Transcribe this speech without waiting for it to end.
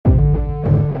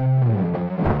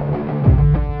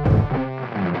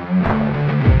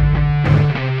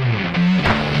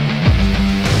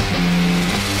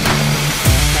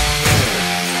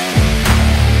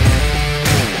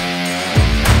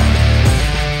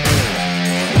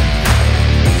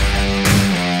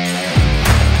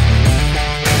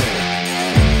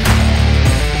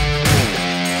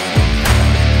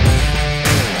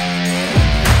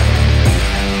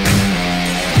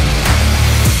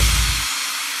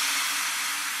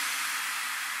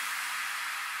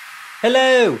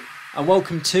Hello and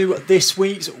welcome to this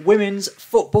week's Women's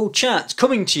Football Chat,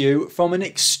 coming to you from an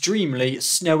extremely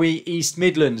snowy East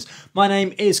Midlands. My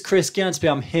name is Chris Gadsby.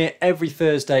 I'm here every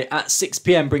Thursday at 6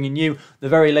 p.m. bringing you the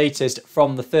very latest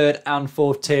from the third and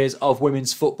fourth tiers of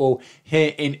women's football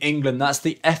here in England. That's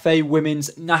the FA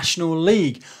Women's National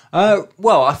League.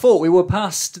 Well, I thought we were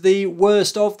past the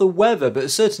worst of the weather,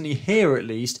 but certainly here at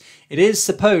least, it is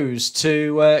supposed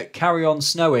to carry on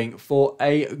snowing for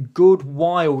a good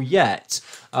while yet.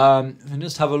 And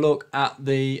just have a look at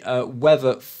the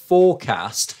weather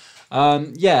forecast.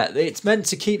 It's meant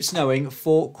to keep snowing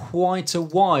for quite a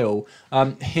while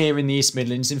here in the East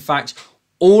Midlands. In fact,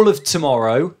 all of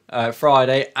tomorrow,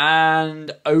 Friday,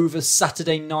 and over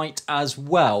Saturday night as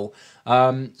well.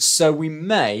 So we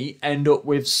may end up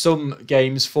with some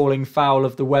games falling foul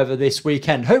of the weather this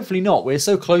weekend. Hopefully not. We're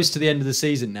so close to the end of the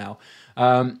season now.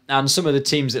 And some of the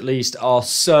teams at least are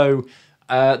so...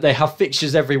 they have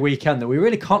fixtures every weekend that we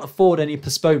really can't afford any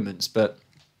postponements. But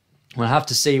we'll have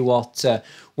to see what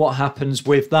happens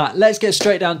with that. Let's get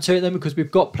straight down to it then, because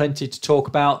we've got plenty to talk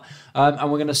about.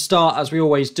 And we're going to start, as we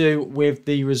always do, with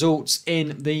the results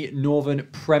in the Northern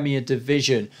Premier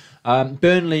Division.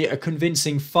 Burnley, a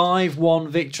convincing 5-1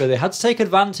 victory. They had to take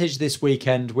advantage this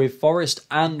weekend with Forest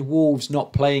and Wolves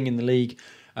not playing in the league.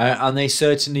 And they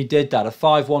certainly did that. A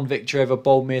 5-1 victory over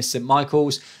Boldmere St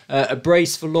Michael's. A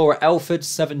brace for Laura Elford,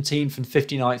 17th and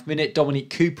 59th minute.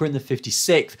 Dominique Cooper in the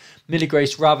 56th. Millie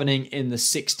Grace Ravening in the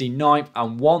 69th.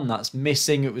 And one that's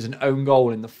missing. It was an own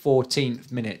goal in the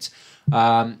 14th minute.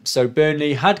 So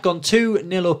Burnley had gone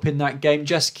 2-0 up in that game.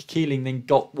 Jessica Keeling then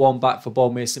got one back for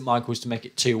Boldmere St Michael's to make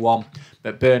it 2-1.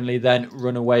 But Burnley then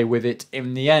run away with it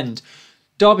in the end.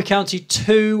 Derby County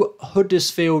 2,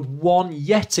 Huddersfield 1.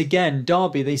 Yet again,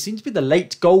 Derby, they seem to be the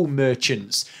late goal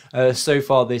merchants so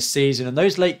far this season. And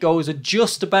those late goals are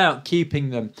just about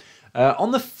keeping them on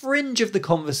the fringe of the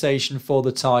conversation for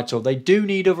the title. They do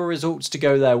need other results to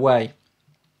go their way.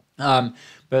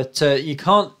 But you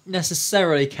can't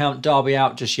necessarily count Derby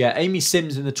out just yet. Amy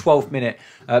Sims in the 12th minute,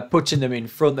 putting them in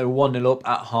front. They were 1-0 up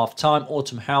at half-time.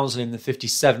 Autumn Housley in the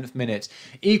 57th minute,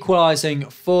 equalising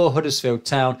for Huddersfield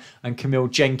Town. And Camille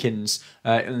Jenkins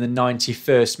in the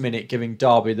 91st minute, giving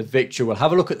Derby the victory. We'll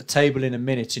have a look at the table in a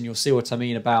minute and you'll see what I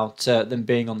mean about them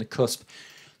being on the cusp.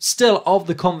 Still of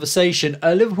the conversation,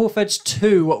 Liverpool Feds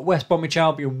 2, West Bromwich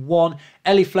Albion 1.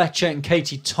 Ellie Fletcher and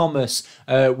Katie Thomas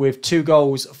with 2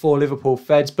 goals for Liverpool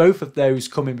Feds. Both of those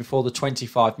coming before the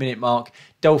 25-minute mark.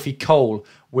 Delphi Cole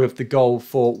with the goal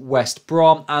for West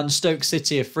Brom. And Stoke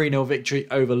City, a 3-0 victory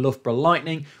over Loughborough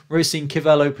Lightning. Rosine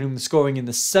Kivell opening the scoring in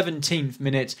the 17th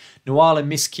minute. Noala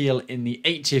Miskiel in the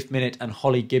 80th minute. And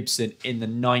Holly Gibson in the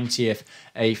 90th.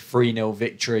 A 3-0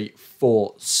 victory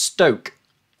for Stoke.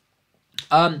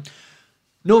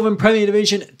 Northern Premier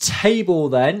Division table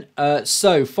then.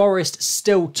 So Forest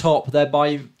still top.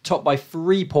 They're top by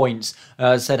 3 points,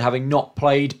 said having not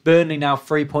played. Burnley now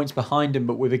 3 points behind them,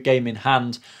 but with a game in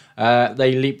hand.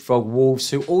 They leapfrog Wolves,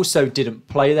 who also didn't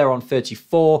play. They're on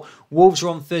 34. Wolves are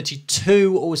on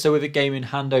 32, also with a game in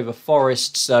hand over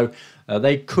Forest. So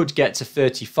they could get to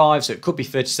 35, so it could be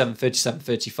 37, 37,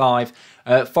 35.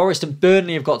 Forest and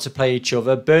Burnley have got to play each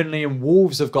other. Burnley and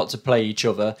Wolves have got to play each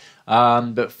other.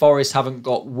 But Forest haven't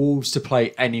got Wolves to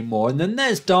play anymore. And then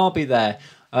there's Derby there.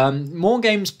 More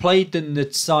games played than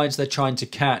the sides they're trying to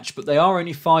catch, but they are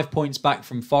only 5 points back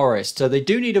from Forest. So they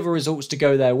do need other results to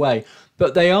go their way.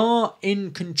 But they are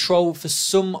in control for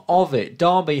some of it.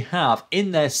 Derby have,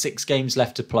 in their 6 games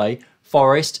left to play,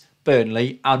 Forest,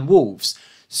 Burnley and Wolves.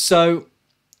 So,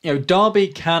 Derby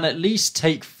can at least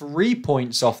take 3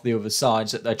 points off the other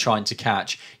sides that they're trying to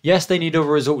catch. Yes, they need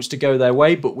other results to go their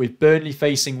way, but with Burnley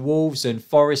facing Wolves and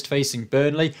Forest facing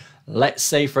Burnley, let's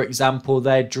say, for example,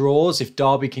 their draws, if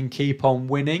Derby can keep on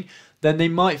winning, then they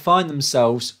might find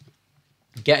themselves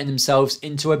getting themselves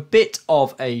into a bit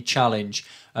of a challenge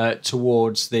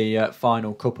towards the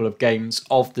final couple of games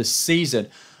of the season.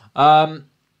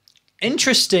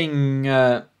 Interesting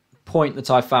point that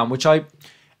I found, which I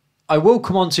will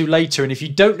come on to later, and if you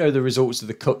don't know the results of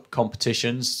the cup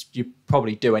competitions, you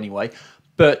probably do anyway.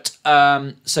 But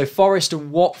so Forest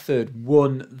and Watford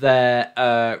won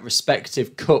their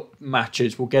respective cup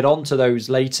matches. We'll get on to those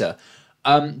later.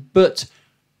 But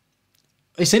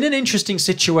it's in an interesting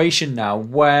situation now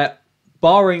where,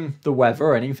 barring the weather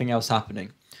or anything else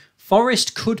happening,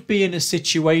 Forest could be in a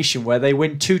situation where they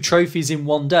win 2 trophies in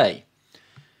one day.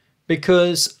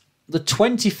 Because the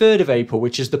 23rd of April,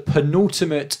 which is the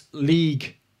penultimate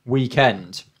league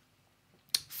weekend,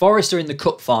 Forest are in the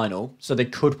cup final, so they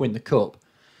could win the cup.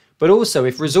 But also,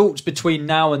 if results between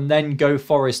now and then go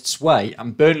Forest's way,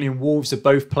 and Burnley and Wolves are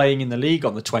both playing in the league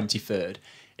on the 23rd,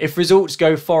 if results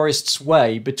go Forest's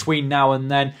way between now and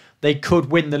then, they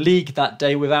could win the league that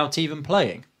day without even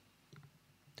playing.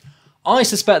 I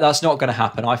suspect that's not going to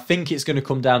happen. I think it's going to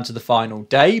come down to the final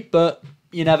day, but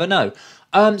you never know.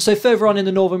 So further on in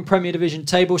the Northern Premier Division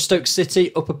table, Stoke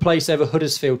City up a place over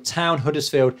Huddersfield Town.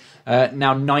 Huddersfield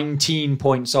now 19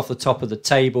 points off the top of the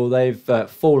table. They've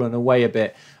fallen away a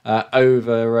bit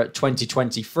over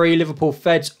 2023. Liverpool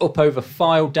Feds up over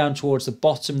Fylde, down towards the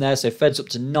bottom there. So Feds up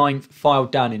to 9th,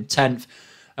 Fylde down in 10th.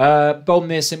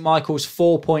 Bournemouth St Michael's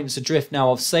 4 points adrift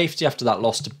now of safety after that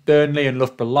loss to Burnley, and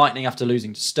Loughborough Lightning after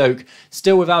losing to Stoke.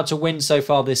 Still without a win so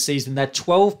far this season. They're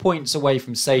 12 points away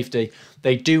from safety.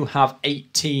 They do have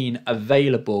 18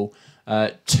 available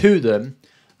to them,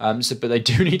 but they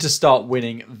do need to start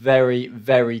winning very,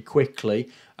 very quickly.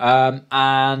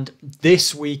 And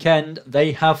this weekend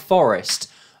they have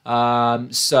Forest.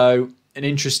 So an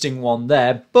interesting one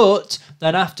there. But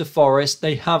then after Forest,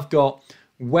 they have got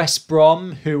West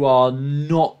Brom, who are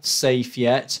not safe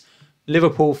yet.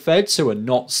 Liverpool Feds, who are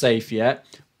not safe yet.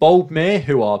 Boldmere,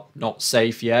 who are not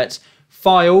safe yet.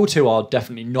 Fylde, who are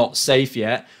definitely not safe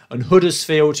yet. And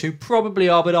Huddersfield, who probably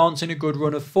are but aren't in a good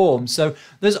run of form. So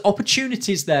there's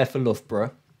opportunities there for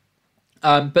Loughborough.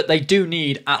 But they do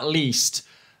need at least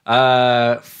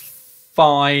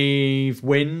 5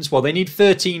 wins. Well, they need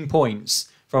 13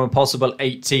 points from a possible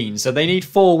 18. So they need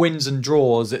 4 wins and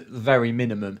draws at the very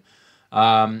minimum.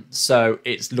 So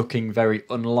it's looking very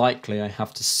unlikely, I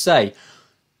have to say.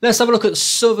 Let's have a look at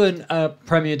Southern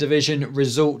Premier Division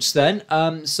results then.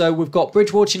 So we've got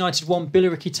Bridgewater United 1,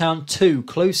 Billericay Town 2.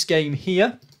 Close game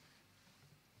here.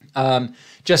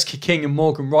 Jessica King and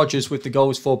Morgan Rogers with the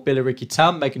goals for Billericay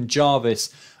Town. Megan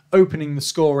Jarvis opening the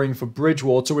scoring for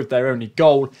Bridgewater with their only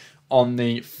goal on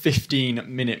the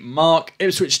 15-minute mark.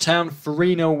 Ipswich Town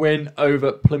 3-0 win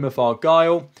over Plymouth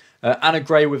Argyle. Anna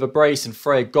Gray with a brace and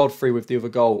Freya Godfrey with the other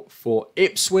goal for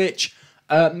Ipswich.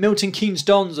 Milton Keynes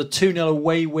Dons a 2-0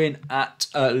 away win at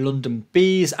London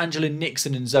Bees. Angela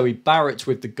Nixon and Zoe Barrett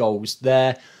with the goals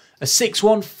there. A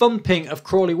 6-1 thumping of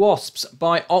Crawley Wasps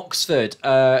by Oxford.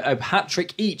 A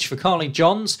hat-trick each for Carly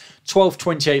Johns, 12th,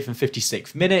 28th and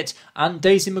 56th minute. And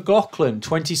Daisy McLaughlin,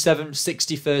 27th,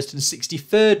 61st and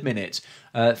 63rd minute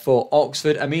for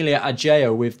Oxford. Amelia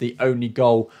Ajeo with the only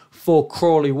goal for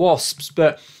Crawley Wasps.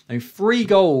 But 3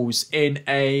 goals in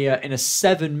a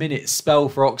 7-minute spell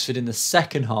for Oxford in the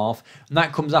second half. And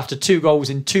that comes after 2 goals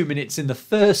in 2 minutes in the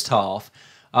first half.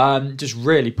 Just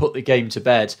really put the game to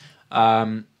bed.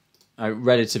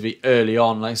 Relatively early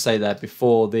on, like I say there,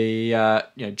 before the,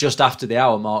 just after the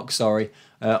hour mark,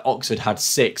 Oxford had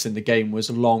 6 and the game was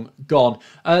long gone.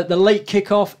 The late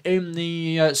kickoff in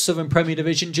the Southern Premier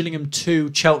Division, Gillingham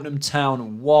 2, Cheltenham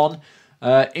Town 1.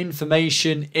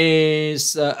 Information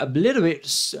is a little bit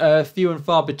few and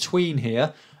far between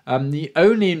here. The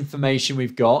only information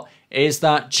we've got is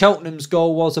that Cheltenham's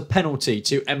goal was a penalty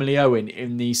to Emily Owen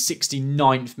in the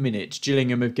 69th minute.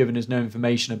 Gillingham have given us no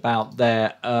information about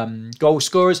their goal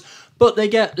scorers, but they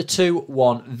get the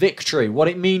 2-1 victory. What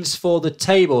it means for the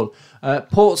table,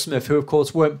 Portsmouth, who of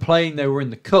course weren't playing, they were in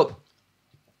the Cup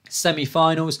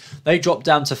semi-finals, they dropped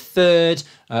down to 3rd.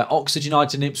 Oxford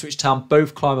United and Ipswich Town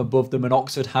both climb above them, and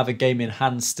Oxford have a game in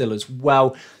hand still as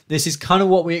well. This is kind of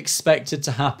what we expected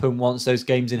to happen once those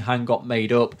games in hand got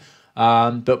made up.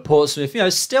 But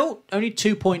Portsmouth, still only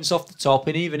 2 points off the top,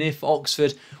 and even if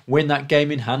Oxford win that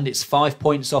game in hand, it's 5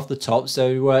 points off the top,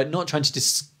 so not trying to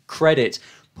discredit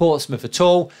Portsmouth at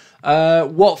all.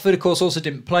 Watford, of course, also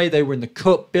didn't play. They were in the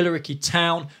Cup. Billericay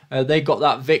Town, they got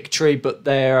that victory, but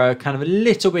they're kind of a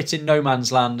little bit in no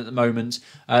man's land at the moment.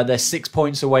 They're 6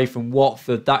 points away from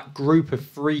Watford. That group of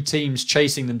 3 teams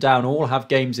chasing them down all have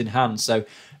games in hand, so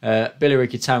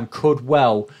Billericay Town could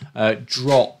well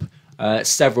drop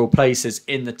several places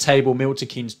in the table. Milton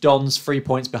Keynes Dons 3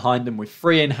 points behind them with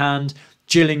 3 in hand.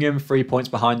 Gillingham 3 points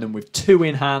behind them with 2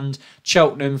 in hand.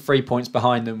 Cheltenham 3 points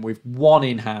behind them with 1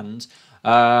 in hand.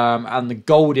 And the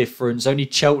goal difference, only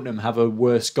Cheltenham have a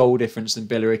worse goal difference than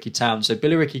Billericay Town. So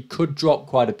Billericay could drop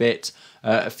quite a bit,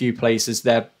 a few places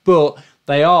there. But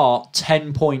they are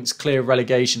 10 points clear of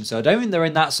relegation. So I don't think they're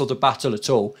in that sort of battle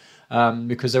at all,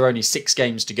 because there are only 6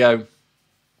 games to go.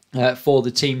 For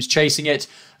the teams chasing it.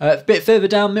 A bit further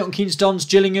down, Milton Keynes Dons,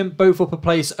 Gillingham, both up a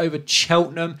place over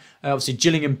Cheltenham. Obviously,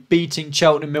 Gillingham beating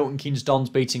Cheltenham, Milton Keynes Dons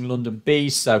beating London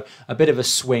Bees, so a bit of a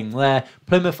swing there.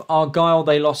 Plymouth Argyle,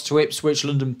 they lost to Ipswich.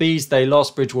 London Bees, they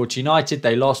lost. Bridgewater United,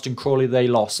 they lost. And Crawley, they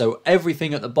lost. So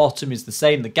everything at the bottom is the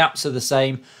same. The gaps are the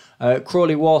same.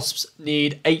 Crawley Wasps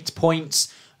need 8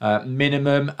 points.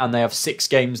 minimum, and they have 6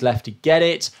 games left to get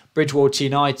it. Bridgewater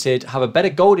United have a better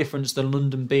goal difference than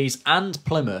London Bees and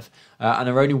Plymouth, and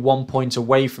are only 1 point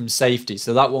away from safety,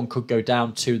 so that one could go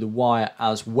down to the wire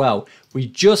as well. We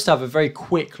just have a very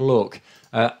quick look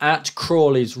at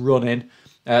Crawley's running.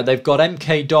 They've got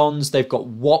MK Dons, they've got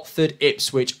Watford,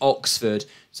 Ipswich, Oxford.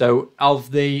 So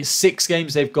of the 6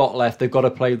 games they've got left, they've got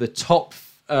to play the top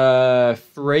 4.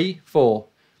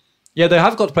 Yeah, they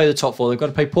have got to play the top 4. They've got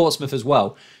to play Portsmouth as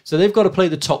well. So they've got to play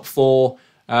the top 4.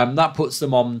 That puts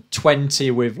them on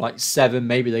 20 with like 7.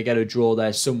 Maybe they get a draw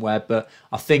there somewhere. But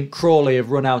I think Crawley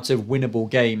have run out of winnable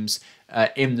games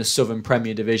in the Southern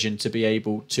Premier Division to be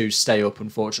able to stay up,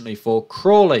 unfortunately, for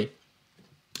Crawley.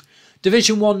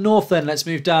 Division 1 North then, let's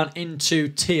move down into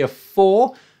Tier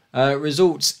 4.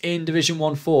 Results in Division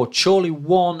 1-4. Chorley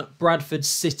 1, Bradford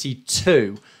City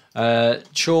 2.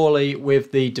 Chorley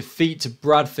with the defeat to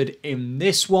Bradford in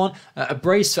this one. A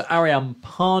brace for Ariane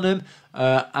Parnham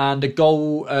and a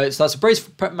goal. So that's a brace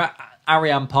for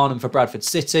Ariane Parnham for Bradford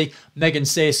City. Megan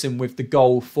Searson with the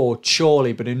goal for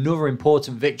Chorley, but another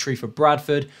important victory for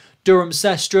Bradford. Durham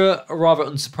Sestra, rather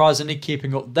unsurprisingly,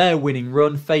 keeping up their winning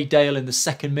run. Faye Dale in the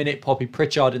 2nd minute, Poppy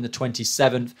Pritchard in the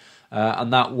 27th.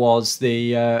 And that was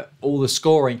all the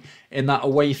scoring in that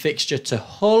away fixture to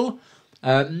Hull.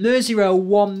 Merseyrail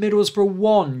 1, Middlesbrough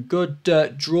 1. Good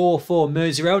draw for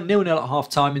Merseyrail. 0-0 at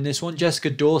half-time in this one. Jessica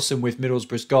Dawson with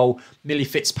Middlesbrough's goal. Millie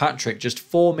Fitzpatrick just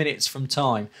 4 minutes from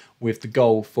time with the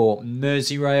goal for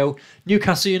Merseyrail.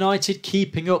 Newcastle United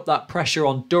keeping up that pressure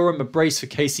on Durham. A brace for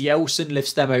Casey Elson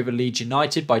lifts them over Leeds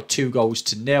United by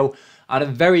 2-0. And a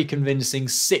very convincing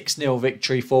 6-0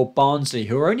 victory for Barnsley,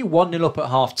 who are only 1-0 up at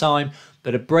half-time.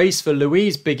 But a brace for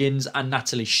Louise Biggins and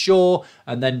Natalie Shaw,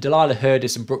 and then Delilah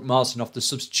Hurdis and Brooke Marston off the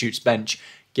substitutes bench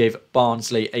give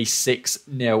Barnsley a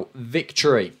 6-0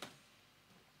 victory.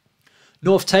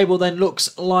 North table then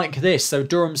looks like this. So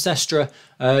Durham Sestra,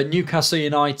 Newcastle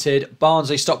United,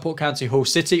 Barnsley, Stockport County, Hull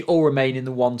City all remain in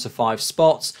the 1 to 5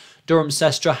 spots. Durham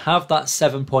Sestra have that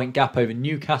 7-point gap over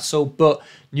Newcastle, but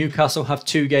Newcastle have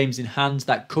 2 games in hand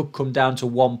that could come down to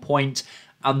 1 point.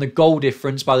 And the goal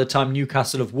difference by the time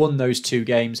Newcastle have won those 2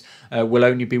 games will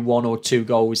only be 1 or 2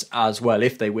 goals as well,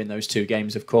 if they win those 2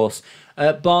 games, of course.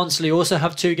 Barnsley also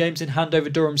have 2 games in hand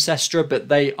over Durham Sestra, but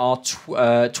they are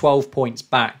 12 points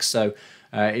back. So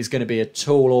it's going to be a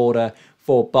tall order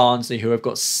for Barnsley, who have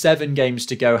got 7 games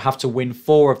to go, have to win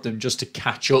 4 of them just to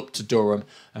catch up to Durham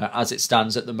as it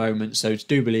stands at the moment. So I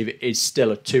do believe it is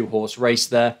still a 2-horse race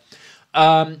there.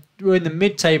 We're in the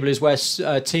mid-table is where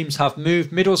teams have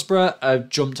moved. Middlesbrough have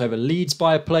jumped over Leeds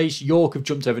by a place. York have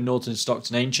jumped over Norton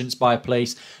Stockton Ancients by a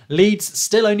place. Leeds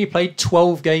still only played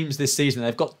 12 games this season.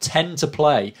 They've got 10 to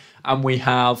play. And we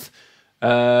have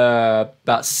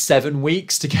about 7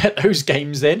 weeks to get those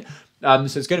games in. So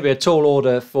it's going to be a tall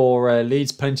order for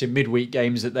Leeds. Plenty of midweek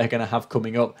games that they're going to have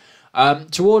coming up.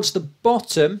 Towards the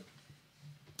bottom,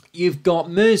 you've got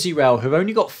Merseyrail, who've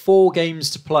only got 4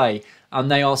 games to play. And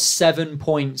they are 7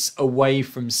 points away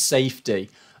from safety.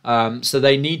 So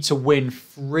they need to win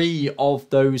 3 of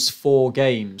those 4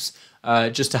 games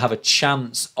just to have a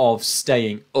chance of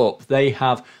staying up. They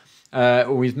have,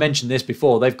 we've mentioned this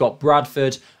before, they've got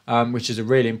Bradford, which is a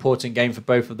really important game for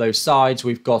both of those sides.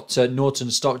 We've got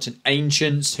Norton Stockton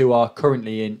Ancients, who are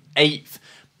currently in 8th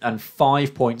and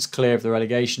 5 points clear of the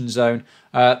relegation zone.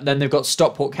 Then they've got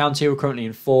Stockport County, who are currently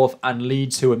in 4th, and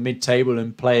Leeds, who are mid-table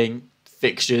and playing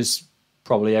fixtures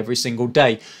probably every single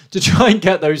day to try and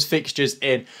get those fixtures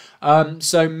in.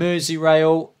 So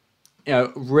Merseyrail,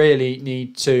 really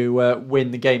need to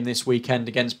win the game this weekend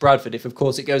against Bradford, if of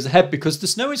course it goes ahead, because the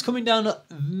snow is coming down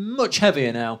much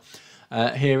heavier now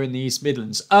here in the East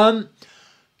Midlands.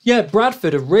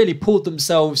 Bradford have really pulled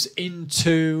themselves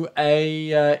into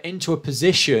a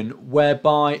position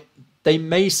whereby they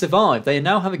may survive. They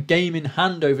now have a game in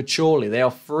hand over Chorley. They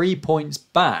are 3 points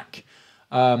back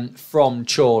from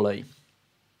Chorley.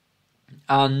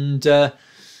 And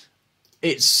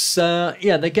it's they're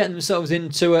getting themselves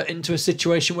into a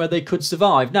situation where they could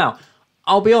survive. Now,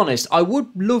 I'll be honest, I would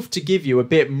love to give you a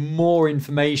bit more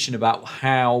information about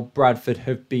how Bradford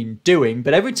have been doing,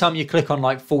 but every time you click on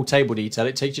like full table detail,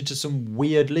 it takes you to some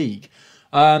weird league.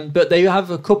 But they had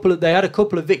a couple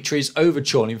of victories over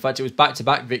Chorley. In fact, it was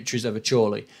back-to-back victories over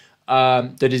Chorley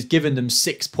that has given them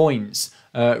 6 points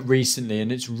recently,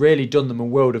 and it's really done them a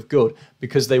world of good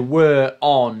because they were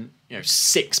on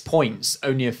 6 points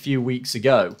only a few weeks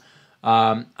ago,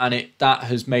 and that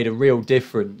has made a real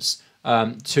difference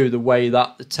to the way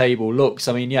that the table looks.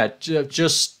 I mean,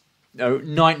 just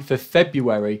 9th of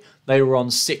February they were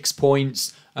on 6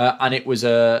 points, and it was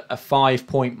a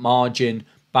 5-point margin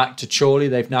back to Chorley.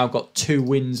 They've now got 2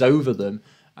 wins over them,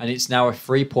 and it's now a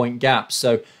 3-point gap.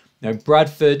 So,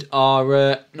 Bradford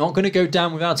are not going to go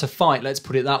down without a fight, let's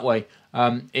put it that way.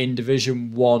 In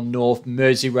Division 1 North,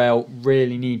 Merseyrail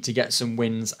really need to get some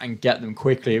wins and get them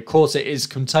quickly. Of course, it is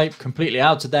completely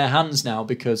out of their hands now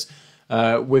because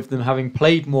with them having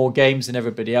played more games than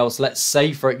everybody else, let's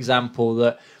say, for example,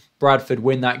 that Bradford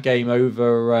win that game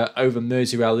over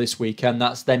Merseyrail this weekend,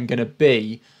 that's then going to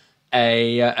be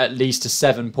at least a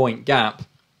 7-point gap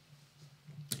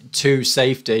to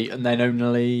safety, and then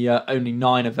only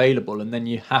 9 available, and then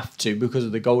you have to, because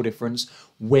of the goal difference,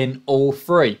 win all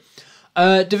 3.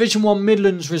 Division 1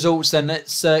 Midlands results then,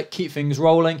 let's keep things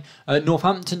rolling.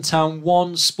 Northampton Town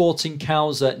 1, Sporting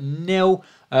Cowser 0.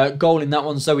 Goal in that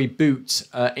one, Zoe Boot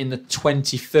in the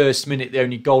 21st minute, the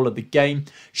only goal of the game.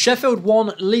 Sheffield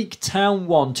 1, Leek Town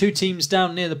 1. 2 teams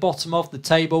down near the bottom of the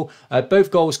table.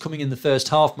 Both goals coming in the first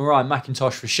half. Mariah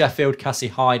McIntosh for Sheffield, Cassie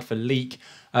Hyde for Leek.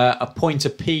 A point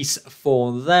apiece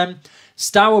for them.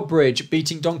 Stourbridge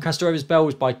beating Doncaster Rovers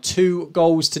Bells by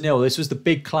 2-0. This was the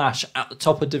big clash at the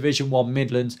top of Division 1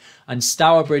 Midlands, and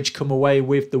Stourbridge come away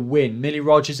with the win. Millie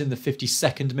Rogers in the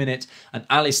 52nd minute and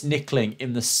Alice Nickling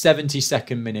in the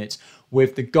 72nd minute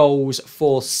with the goals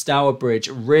for Stourbridge.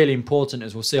 Really important,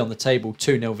 as we'll see on the table,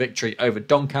 2-0 victory over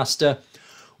Doncaster.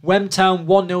 Wemtown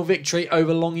 1-0 victory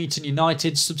over Long Eaton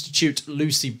United. Substitute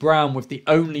Lucy Brown with the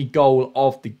only goal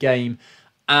of the game.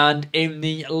 And in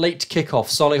the late kickoff,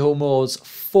 Solihull Moors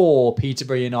 4,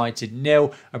 Peterborough United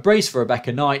 0. A brace for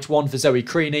Rebecca Knight, 1 for Zoe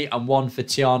Creaney and 1 for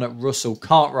Tiana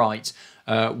Russell-Cartwright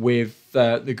with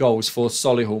the goals for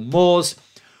Solihull Moors.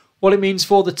 What it means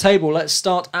for the table, let's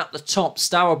start at the top.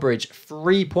 Stourbridge,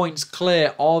 3 points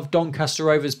clear of Doncaster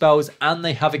Rovers Bells, and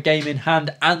they have a game in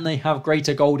hand and they have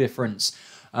greater goal difference.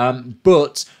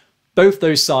 But both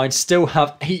those sides still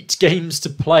have 8 games to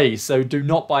play, so do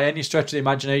not by any stretch of the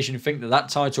imagination think that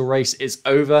title race is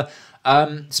over.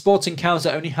 Sporting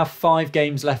Cowser only have 5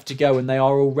 games left to go, and they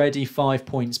are already 5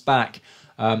 points back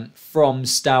from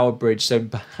Stourbridge, so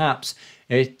perhaps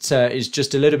it is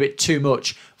just a little bit too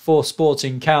much for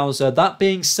Sporting Cowser. That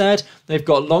being said, they've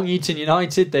got Long Eaton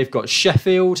United, they've got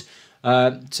Sheffield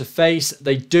to face.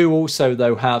 They do also,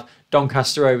 though, have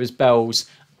Doncaster Rovers Bells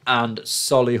and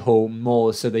Solihull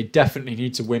Moors, so they definitely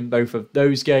need to win both of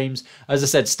those games. As I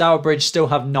said, Stourbridge still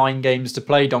have 9 games to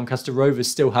play. Doncaster Rovers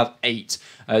still have 8.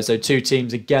 So 2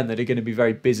 teams, again, that are going to be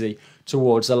very busy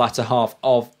towards the latter half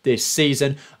of this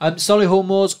season. Solihull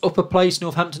Moors up a place,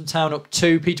 Northampton Town up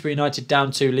 2, Peterborough United down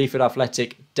 2, Leaford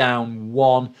Athletic down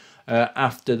 1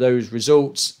 after those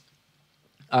results.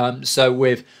 So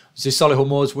with Solihull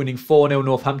Moors winning 4-0,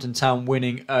 Northampton Town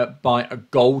winning by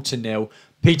 1-0.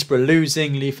 Peterborough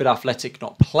losing, Leaford Athletic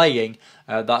not playing.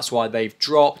 That's why they've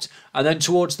dropped. And then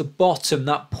towards the bottom,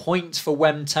 that point for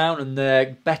Wemtown and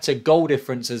their better goal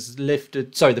difference has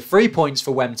lifted. Sorry, the 3 points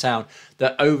for Wemtown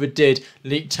that overdid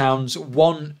Leek Town's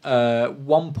one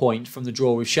point from the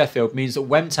draw with Sheffield means that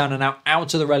Wemtown are now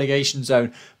out of the relegation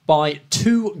zone by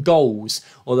 2 goals,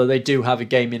 although they do have a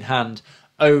game in hand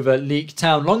over Leek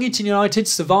Town. Long Eaton United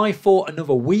survive for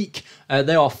another week.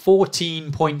 They are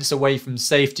 14 points away from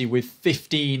safety with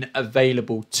 15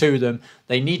 available to them.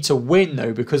 They need to win,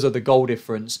 though, because of the goal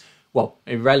difference. Well,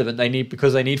 irrelevant.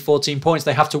 Because they need 14 points.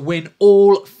 They have to win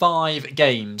all 5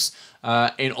 games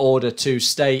in order to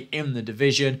stay in the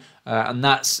division. And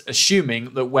that's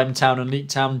assuming that Wemtown and Leek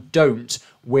Town don't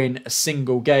win a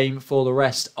single game for the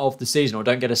rest of the season, or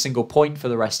don't get a single point for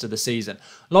the rest of the season.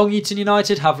 Long Eaton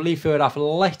United have Leaford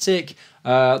Athletic.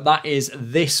 That is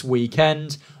this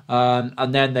weekend.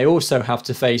 And then they also have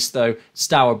to face, though,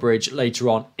 Stourbridge later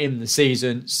on in the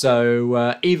season.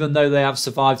 So even though they have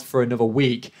survived for another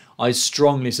week, I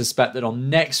strongly suspect that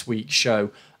on next week's show,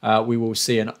 we will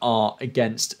see an R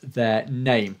against their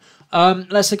name.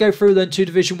 Let's go through then to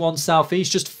Division 1 South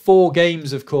East. Just 4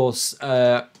 games, of course,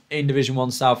 in Division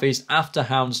 1 South East after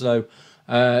Hounslow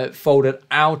folded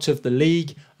out of the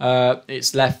league.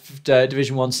 It's left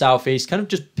Division 1 South East kind of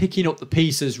just picking up the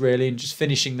pieces, really, and just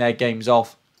finishing their games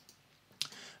off.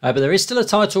 But there is still a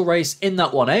title race in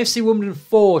that one. AFC Wimbledon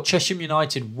 4, Chesham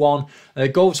United 1.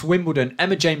 Goals for Wimbledon,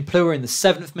 Emma Jane Plewer in the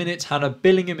 7th minute, Hannah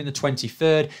Billingham in the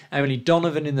 23rd, Emily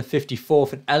Donovan in the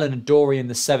 54th, and Eleanor Dorey in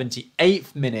the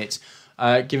 78th minute,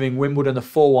 giving Wimbledon a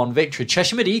 4-1 victory.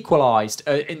 Chesham had equalised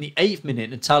in the 8th minute,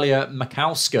 Natalia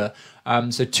Makowska.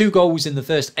 So 2 goals in the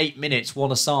first 8 minutes,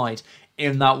 1 aside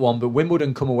in that one, but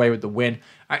Wimbledon come away with the win.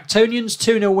 Actonians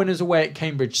 2-0 winners away at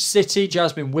Cambridge City.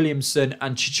 Jasmine Williamson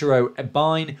and Chichiro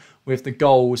Ebine with the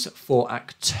goals for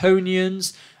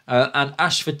Actonians. And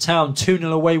Ashford Town 2-0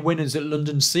 away winners at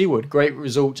London Seaward. Great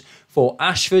result for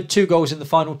Ashford. 2 goals in the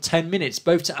final 10 minutes,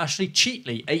 both to Ashley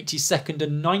Cheatley, 82nd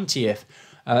and 90th.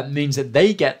 means that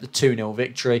they get the 2-0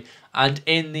 victory. And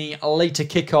in the later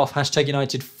kickoff, Hashtag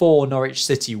United 4, Norwich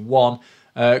City 1.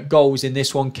 Goals in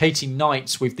this one, Katie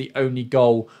Knights with the only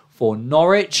goal for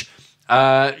Norwich.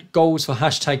 Goals for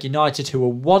Hashtag United, who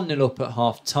were 1-0 up at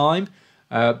half-time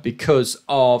because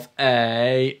of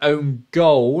a own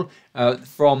goal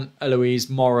from Eloise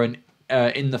Moran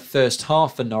in the first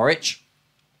half for Norwich.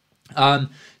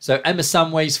 So Emma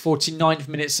Samways, 49th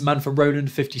minute, Samantha Rowland,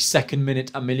 52nd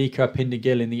minute, and Malika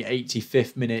Pindergill in the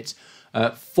 85th minute.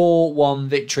 4-1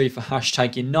 victory for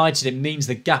Hashtag United. It means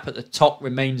the gap at the top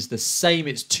remains the same.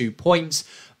 It's 2 points,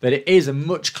 but it is a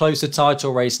much closer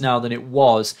title race now than it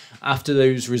was after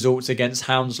those results against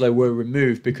Hounslow were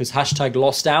removed, because Hashtag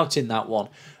lost out in that one.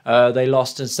 They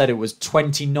lost, and said it was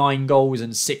 29 goals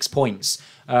and 6 points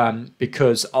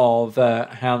because of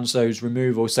Hounslow's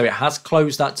removal. So it has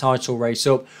closed that title race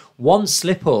up. One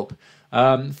slip up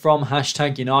from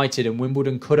Hashtag United and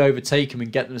Wimbledon could overtake them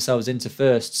and get themselves into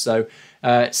first. So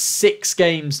 6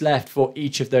 games left for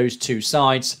each of those two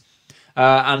sides.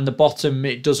 And the bottom,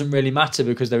 it doesn't really matter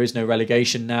because there is no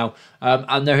relegation now.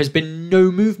 And there has been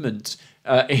no movement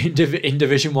in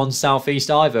Division 1 South East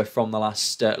either from the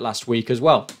last week as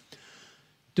well.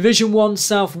 Division 1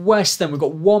 South West, then we've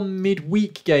got one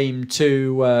midweek game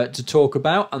to talk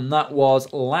about, and that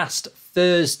was last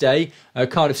Thursday.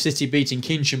 Cardiff City beating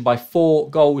Keynsham by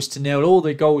 4-0. All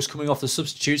the goals coming off the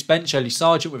substitutes bench. Ellie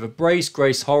Sargent with a brace,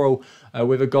 Grace Horrell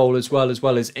with a goal as well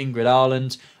as Ingrid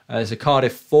Ireland. So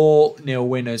Cardiff 4-0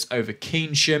 winners over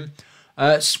Keynsham.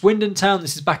 Swindon Town,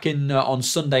 this is back in on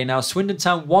Sunday now. Swindon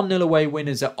Town 1-0 away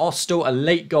winners at Austell. A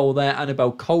late goal there,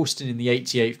 Annabelle Colston in the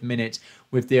 88th minute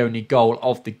with the only goal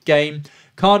of the game.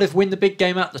 Cardiff win the big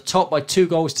game at the top by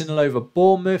 2-0 over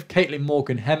Bournemouth. Caitlin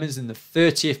Morgan-Hemmers in the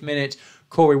 30th minute.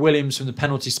 Corey Williams from the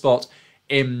penalty spot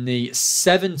in the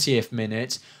 70th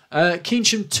minute.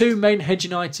 Keynsham 2, Maidenhead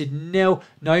United 0.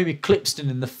 Naomi Clipston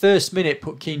in the first minute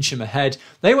put Keynsham ahead.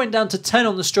 They went down to 10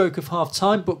 on the stroke of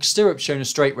half-time. Buck Stirrup shown a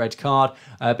straight red card,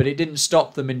 but it didn't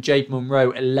stop them, and Jade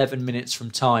Munro, 11 minutes from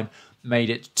time, made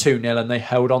it 2-0, and they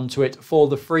held on to it for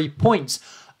the 3 points.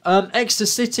 Exeter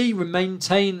City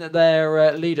maintain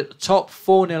their lead at the top.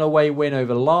 4-0 away win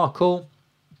over Larkhall.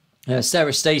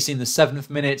 Sarah Stacey in the 7th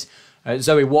minute.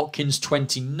 Zoe Watkins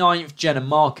 29th. Jenna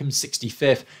Markham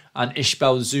 65th. And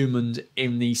Ishbel Zumund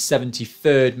in the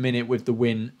 73rd minute with the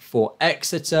win for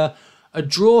Exeter. A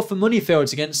draw for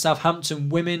Moneyfields against Southampton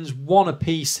Women's. 1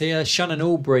 apiece here. Shannon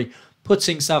Albury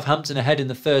putting Southampton ahead in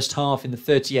the first half in the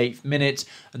 38th minute.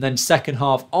 And then second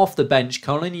half off the bench,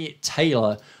 Colleen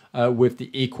Taylor with the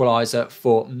equaliser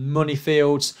for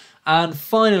Moneyfields. And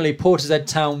finally, Portishead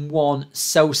Town 1,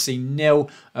 Chelsea 0.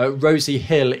 Rosie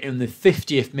Hill in the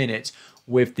 50th minute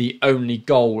with the only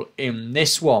goal in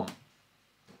this one.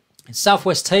 In South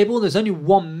West table, there's only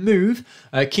one move.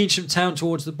 Keynsham Town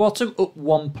towards the bottom, up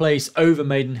 1 place over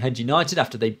Maidenhead United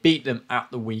after they beat them at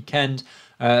the weekend.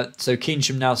 So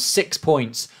Keynsham now 6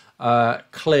 points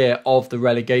clear of the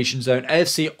relegation zone.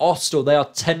 AFC Austell, they are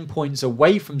 10 points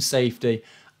away from safety,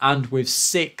 and with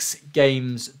 6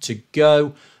 games to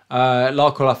go.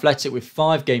 Larkhall Athletic with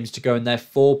 5 games to go, and they're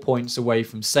 4 points away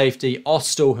from safety.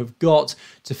 Austell have got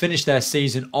to finish their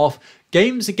season off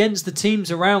games against the teams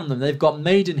around them. They've got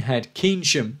Maidenhead,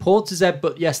 Keynsham, Portishead,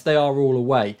 but yes, they are all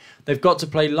away. They've got to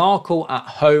play Larkhall at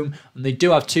home, and they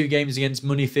do have 2 games against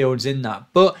Moneyfields in that.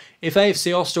 But if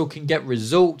AFC Austell can get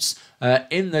results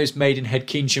in those Maidenhead,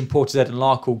 Keynsham, Portishead and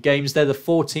Larkhall games, they're the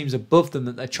 4 teams above them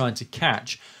that they're trying to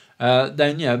catch.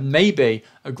 Then maybe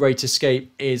a great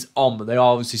escape is on, but they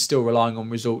are obviously still relying on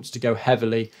results to go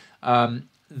heavily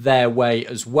their way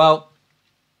as well.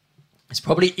 It's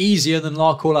probably easier than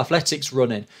Larkhall Athletics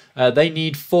running. They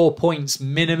need 4 points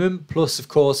minimum, plus of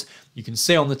course you can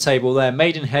see on the table there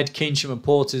Maidenhead, Keynsham and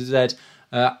Portishead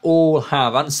all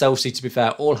have, and Chelsea to be fair,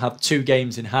 all have 2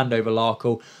 games in hand over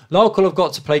Larkhall. Larkhall have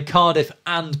got to play Cardiff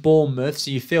and Bournemouth,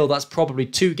 so you feel that's probably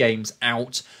 2 games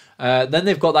out. Then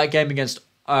they've got that game against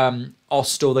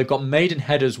Austell. They've got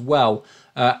Maidenhead as well,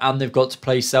 and they've got to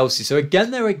play Chelsea. So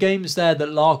again, there are games there that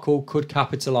Larkhall could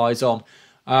capitalise on.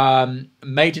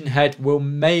 Maidenhead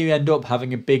may end up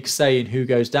having a big say in who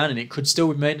goes down, and it could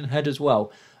still be Maidenhead as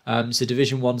well. So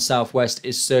Division 1 South West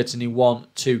is certainly one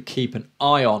to keep an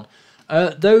eye on.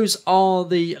 Those are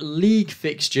the league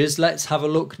fixtures. Let's have a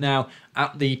look now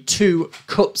at the 2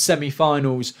 cup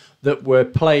semi-finals that were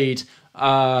played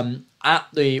at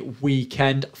the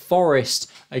weekend. Forest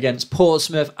against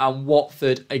Portsmouth and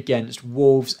Watford against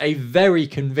Wolves. A very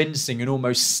convincing and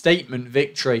almost statement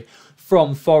victory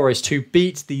from Forest, who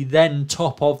beat the then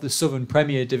top of the Southern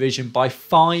Premier Division by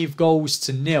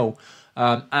 5-0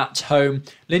 at home.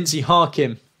 Lindsay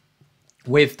Harkin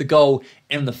with the goal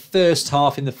in the first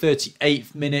half in the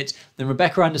 38th minute. Then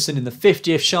Rebecca Anderson in the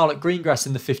 50th, Charlotte Greengrass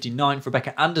in the 59th,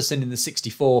 Rebecca Anderson in the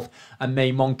 64th, and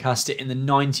May Moncaster in the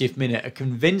 90th minute. A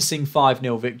convincing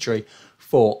 5-0 victory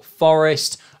for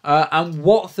Forest. And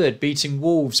Watford beating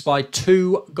Wolves by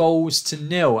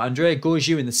 2-0. Andrea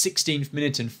Gorgiou in the 16th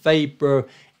minute and Fabro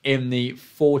in the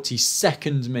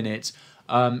 42nd minute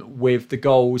with the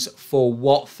goals for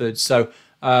Watford. So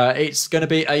it's going to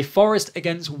be a Forest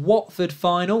against Watford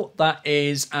final. That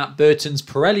is at Burton's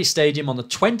Pirelli Stadium on the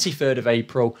 23rd of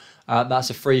April.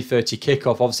 That's a 3:30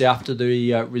 kickoff. Obviously, after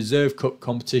the Reserve Cup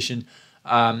competition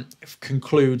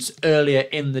concludes earlier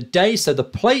in the day. So the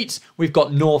plate, we've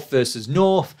got North versus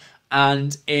North.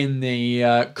 And in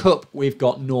the Cup, we've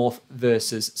got North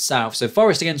versus South. So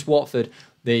Forest against Watford,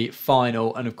 the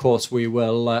final. And of course, we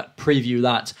will preview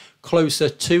that closer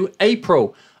to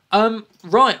April.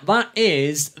 Right, that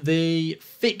is the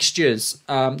fixtures.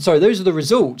 Those are the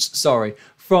results,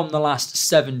 from the last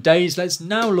 7 days. Let's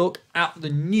now look at the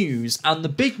news. And the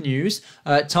big news,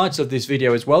 title of this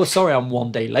video as well. Sorry, I'm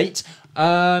 1 day late.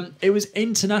 It was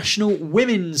International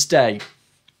Women's Day.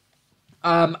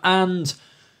 And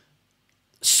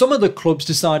some of the clubs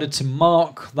decided to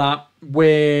mark that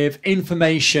with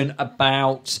information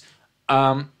about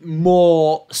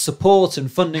more support and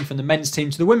funding from the men's team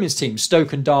to the women's team.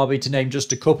 Stoke and Derby, to name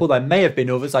just a couple. There may have been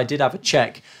others. I did have a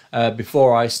check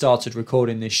before I started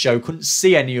recording this show. Couldn't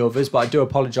see any others, but I do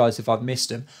apologise if I've missed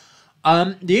them.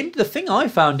 The thing I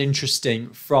found interesting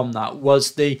from that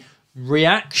was the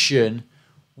reaction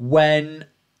when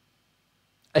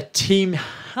a team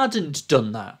hadn't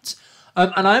done that.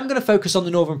 And I am going to focus on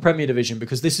the Northern Premier Division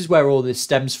because this is where all this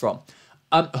stems from.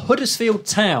 Huddersfield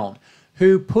Town,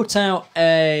 who put out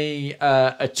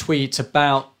a tweet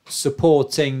about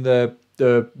supporting the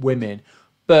women,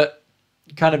 but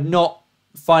kind of not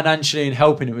financially and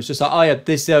helping. It was just like, oh yeah,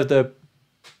 these are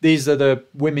the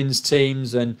women's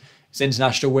teams and it's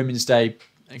International Women's Day,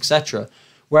 etc.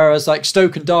 Whereas like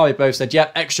Stoke and Derby both said, yeah,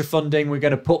 extra funding, we're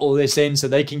going to put all this in so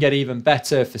they can get even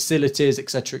better facilities,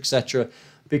 etc., etc.,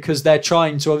 because they're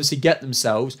trying to obviously get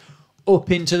themselves up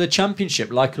into the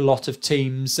Championship like a lot of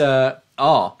teams are.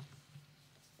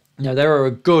 Now, there are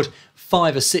a good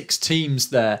 5 or 6 teams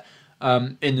there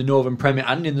in the Northern Premier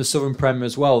and in the Southern Premier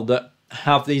as well that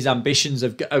have these ambitions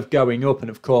of going up. And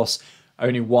of course,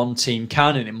 only one team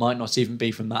can, and it might not even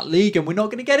be from that league. And we're not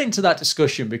going to get into that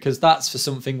discussion because that's for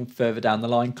something further down the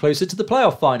line, closer to the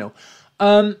playoff final.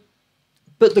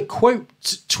 But the quote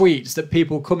tweets that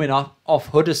people coming off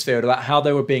Huddersfield about how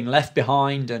they were being left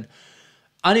behind, and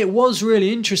it was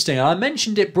really interesting. I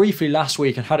mentioned it briefly last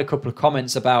week and had a couple of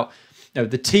comments about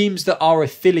the teams that are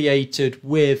affiliated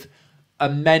with a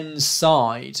men's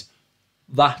side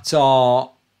that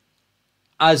are,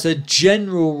 as a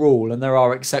general rule, and there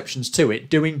are exceptions to it,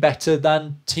 doing better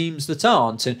than teams that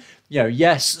aren't. And,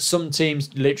 yes, some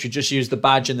teams literally just use the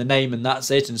badge and the name and that's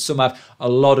it. And some have a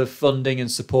lot of funding and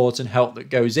support and help that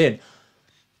goes in.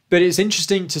 But it's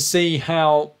interesting to see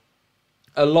how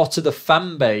a lot of the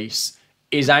fan base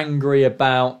is angry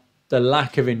about the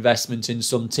lack of investment in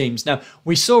some teams. Now,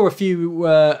 we saw a few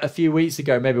weeks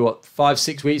ago, maybe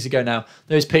 5-6 weeks ago now,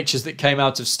 those pictures that came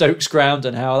out of Stoke's ground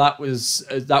and how that was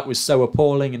so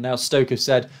appalling. And now Stoke have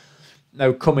said,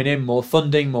 no, coming in, more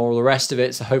funding, more all the rest of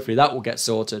it. So hopefully that will get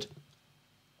sorted.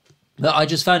 But I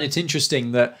just found it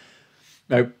interesting that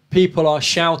people are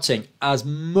shouting as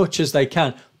much as they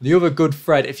can. The other good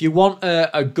thread, if you want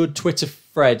a good Twitter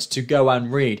thread to go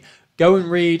and read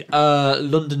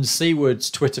London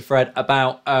Seaward's Twitter thread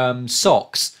about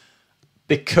socks,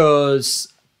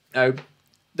 because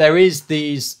there is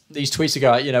these tweets that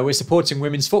go, we're supporting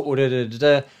women's football,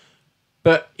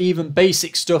 but even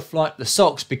basic stuff like the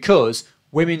socks, because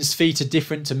women's feet are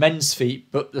different to men's feet,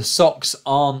 but the socks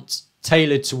aren't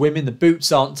tailored to women, the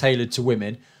boots aren't tailored to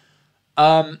women.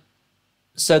 So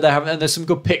there's some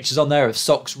good pictures on there of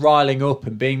socks riling up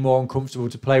and being more uncomfortable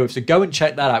to play with. So go and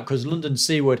check that out, because London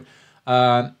Seaward,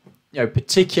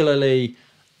 particularly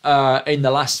in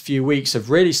the last few weeks, have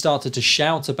really started to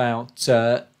shout about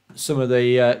some of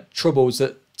the troubles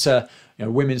that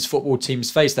women's football teams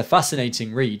face. They're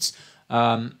fascinating reads.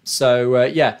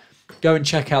 Go and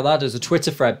check out that as a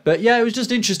Twitter thread. But yeah, it was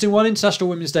just interesting. One, International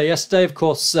Women's Day yesterday. Of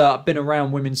course, I've been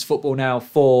around women's football now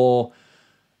for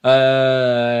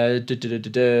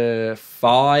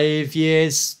 5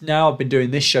 years now. I've been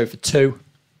doing this show for 2.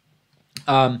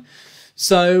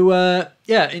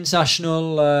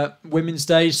 International Women's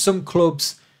Day. Some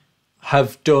clubs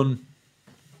have done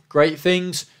great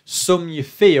things. Some you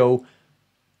feel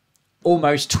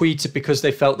almost tweeted because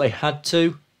they felt they had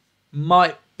to.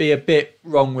 Might be a bit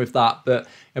wrong with that, but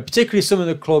particularly some of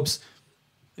the clubs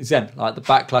again, like the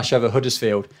backlash over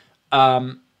Huddersfield,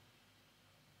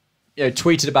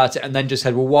 tweeted about it and then just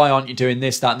said, well, why aren't you doing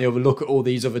this, that, and the other? Look at all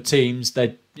these other teams.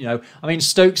 They,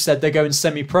 Stoke said they're going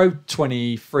semi-pro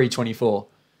 23, 24.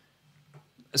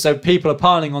 So people are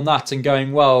piling on that and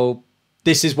going, well,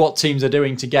 this is what teams are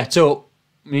doing to get up.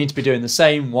 We need to be doing the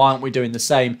same. Why aren't we doing the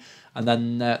same? And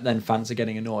then fans are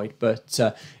getting annoyed. But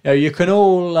you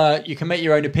can make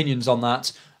your own opinions on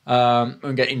that.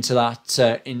 Won't get into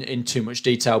that in too much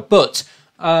detail. But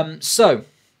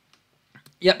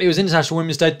yep, it was International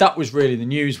Women's Day. That was really the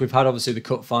news. We've had, obviously, the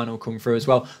cup final come through as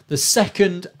well. The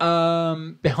second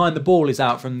Behind the Ball is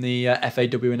out from the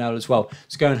FAWNL as well.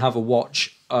 So go and have a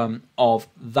watch of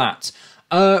that.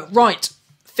 Right,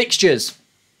 fixtures.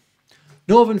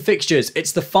 Northern fixtures.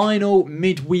 It's the final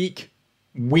midweek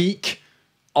week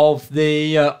of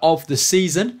the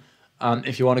season,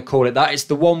 if you want to call it that. It's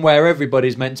the one where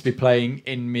everybody's meant to be playing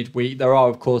in midweek. There are,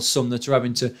 of course, some that are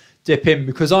having to dip in,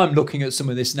 because I'm looking at some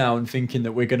of this now and thinking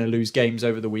that we're going to lose games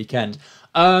over the weekend.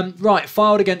 Right,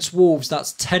 Fylde against Wolves,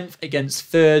 that's 10th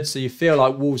against 3rd, so you feel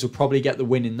like Wolves will probably get the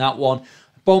win in that one.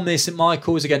 Bournemouth St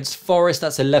Michael's against Forest,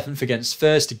 that's 11th against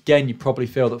 1st. Again, you probably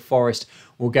feel that Forest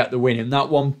will get the win in that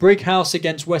one. Brighouse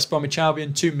against West Bromwich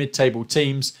Albion, 2 mid-table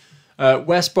teams.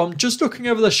 West Brom just looking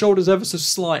over their shoulders ever so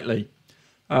slightly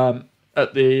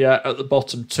at the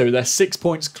bottom 2. They're 6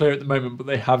 points clear at the moment, but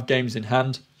they have games in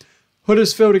hand.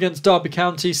 Huddersfield against Derby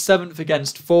County, 7th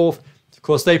against 4th. Of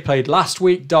course, they played last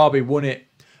week. Derby won it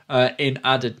in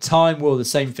added time. Will the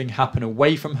same thing happen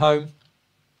away from home?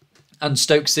 And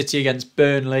Stoke City against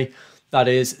Burnley, that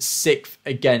is 6th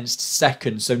against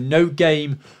 2nd. So no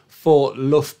game for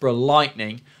Loughborough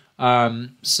Lightning.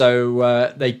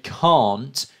 So they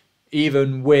can't,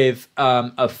 even with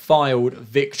a Fylde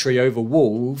victory over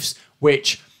Wolves,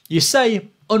 which you say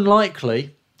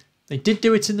unlikely. They did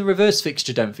do it in the reverse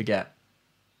fixture, don't forget.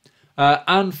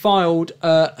 And Fylde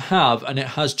have, and it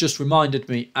has just reminded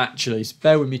me, actually, so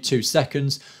bear with me 2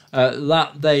 seconds,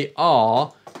 that they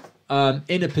are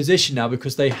in a position now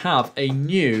because they have a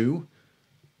new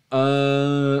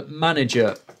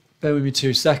manager. Bear with me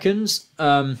 2 seconds.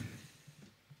 I've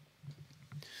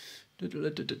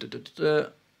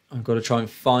got to try and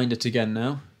find it again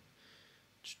now.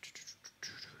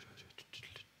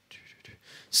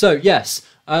 So, yes,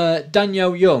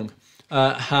 Danielle Young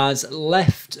has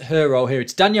left her role here.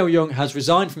 It's Danielle Young has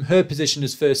resigned from her position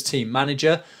as first team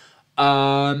manager,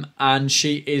 and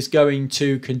she is going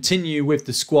to continue with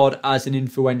the squad as an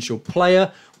influential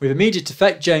player. With immediate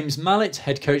effect, James Mallet,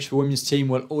 head coach for the women's team,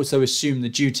 will also assume the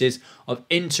duties of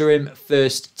interim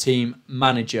first team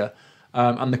manager.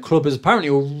 And the club has apparently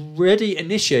already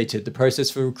initiated the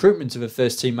process for recruitment of a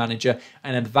first team manager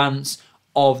in advance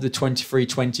of the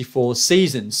 23-24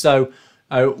 season. So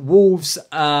Wolves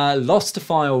lost to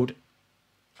Fylde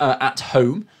at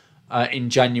home in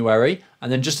January,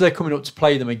 and then just as they're coming up to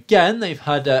play them again, they've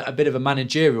had a bit of a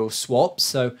managerial swap.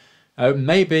 So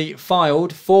maybe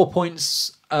Fylde 4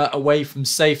 points away from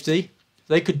safety.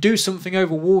 They could do something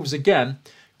over Wolves again.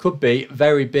 Could be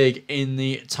very big in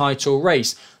the title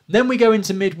race. Then we go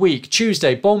into midweek.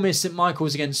 Tuesday, Bournemouth St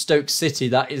Michael's against Stoke City.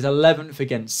 That is 11th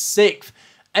against 6th.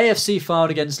 AFC Fylde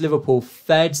against Liverpool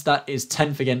Feds. That is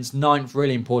 10th against 9th.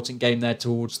 Really important game there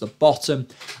towards the bottom.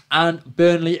 And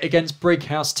Burnley against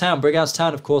Brighouse Town. Brighouse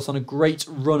Town, of course, on a great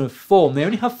run of form. They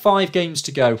only have 5 games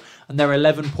to go and they're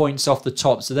 11 points off the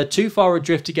top. So they're too far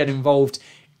adrift to get involved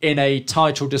in a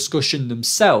title discussion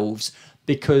themselves,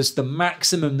 because the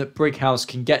maximum that Brighouse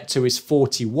can get to is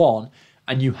 41.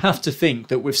 And you have to think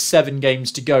that with 7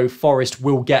 games to go, Forest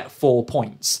will get 4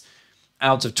 points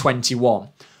out of 21.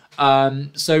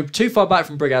 So too far back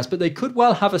from Brighouse, but they could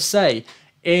well have a say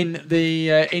in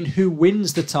who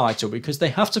wins the title, because they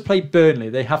have to play Burnley,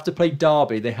 they have to play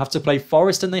Derby, they have to play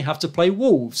Forest, and they have to play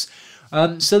Wolves.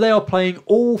 So they are playing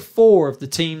all 4 of the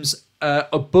teams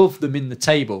above them in the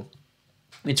table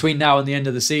between now and the end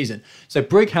of the season. So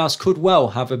Brighouse could well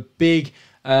have a big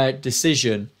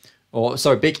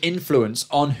big influence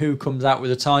on who comes out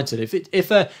with a title.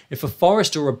 If a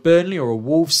Forest or a Burnley or a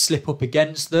Wolves slip up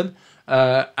against them,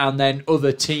 and then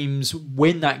other teams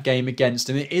win that game against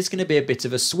them, it is going to be a bit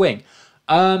of a swing.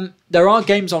 There are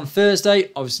games on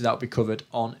Thursday. Obviously, that will be covered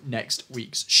on next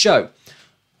week's show.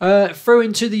 Through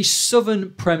into the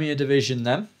Southern Premier Division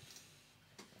then.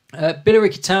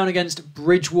 Billericay Town against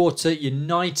Bridgewater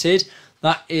United.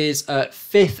 That is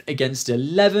 5th against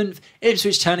 11th.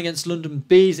 Ipswich Town against London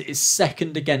Bees is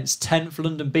 2nd against 10th.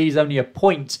 London Bees only a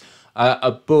point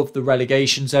above the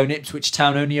relegation zone. Ipswich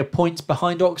Town only a point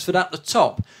behind Oxford at the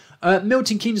top.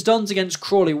 Milton Keynes Dons against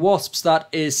Crawley Wasps. That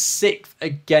is 6th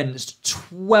against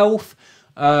 12th.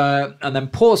 And then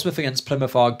Portsmouth against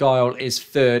Plymouth Argyle is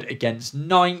 3rd against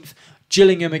 9th.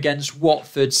 Gillingham against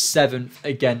Watford, 7th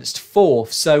against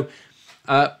 4th. So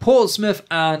Portsmouth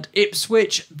and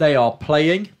Ipswich, they are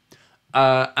playing.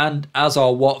 And as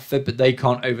are Watford, but they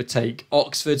can't overtake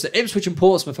Oxford. So Ipswich and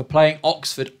Portsmouth are playing.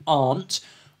 Oxford aren't.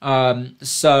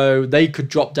 So they could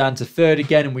drop down to 3rd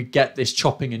again and we get this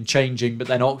chopping and changing. But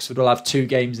then Oxford will have 2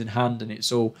 games in hand and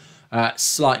it's all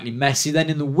slightly messy. Then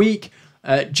in the week,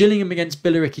 Gillingham against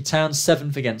Billericay Town,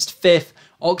 7th against 5th.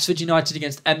 Oxford United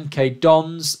against MK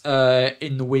Dons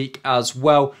in the week as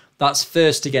well. That's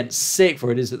 1st against 6th,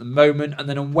 or it is at the moment. And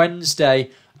then on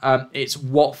Wednesday, it's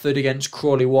Watford against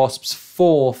Crawley Wasps,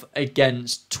 4th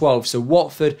against 12th. So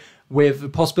Watford with the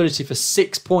possibility for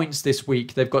 6 points this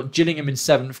week. They've got Gillingham in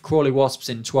 7th, Crawley Wasps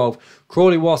in 12th.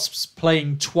 Crawley Wasps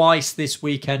playing twice this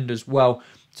weekend as well.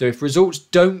 So if results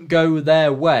don't go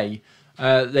their way,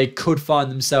 they could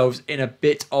find themselves in a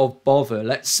bit of bother.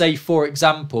 Let's say, for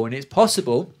example, and it's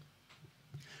possible,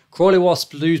 Crawley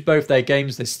Wasps lose both their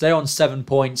games. They stay on 7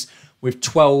 points with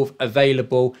 12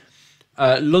 available.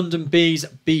 London Bees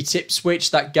beat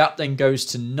Ipswich. That gap then goes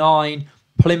to 9.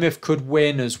 Plymouth could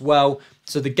win as well.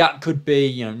 So the gap could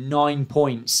be 9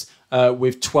 points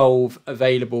with 12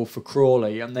 available for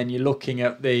Crawley. And then you're looking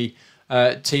at the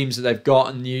teams that they've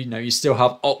got, and you still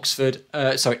have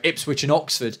Ipswich and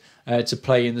Oxford to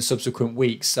play in the subsequent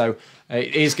weeks. So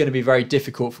it is going to be very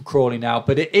difficult for Crawley now.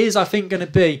 But it is, I think, going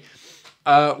to be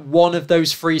one of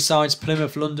those 3 sides,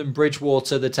 Plymouth, London,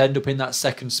 Bridgewater, that end up in that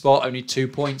 2nd spot. Only 2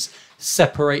 points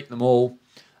separate them all.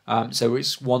 So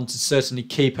it's one to certainly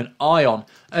keep an eye on.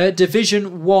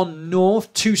 Division 1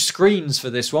 North, 2 screens for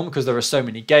this one because there are so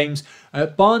many games.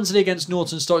 Barnsley against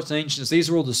Norton Stockton Ancients. These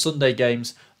are all the Sunday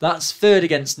games. That's 3rd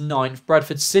against 9th.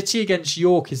 Bradford City against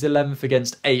York is 11th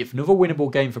against 8th. Another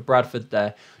winnable game for Bradford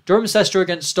there. Durham Cester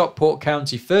against Stockport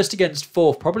County. 1st against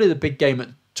 4th. Probably the big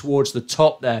game towards the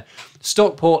top there.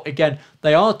 Stockport, again,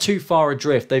 they are too far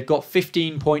adrift. They've got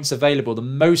 15 points available. The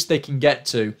most they can get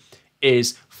to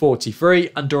is 43,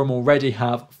 and Durham already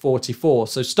have 44.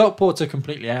 So Stockport are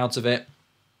completely out of it.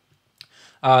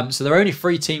 So there are only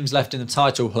 3 teams left in the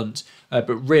title hunt,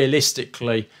 but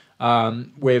realistically,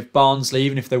 with Barnsley,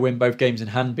 even if they win both games in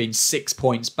hand, being 6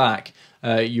 points back,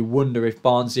 you wonder if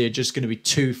Barnsley are just going to be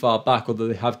too far back, although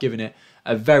they have given it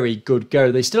a very good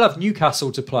go. They still have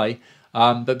Newcastle to play,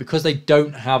 but because they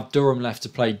don't have Durham left to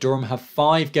play, Durham have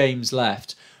 5 games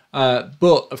left.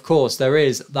 But, of course, there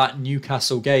is that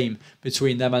Newcastle game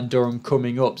between them and Durham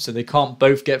coming up, so they can't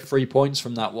both get 3 points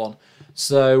from that one.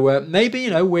 So maybe,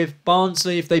 with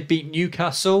Barnsley, if they beat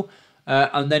Newcastle,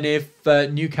 and then if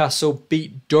Newcastle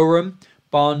beat Durham,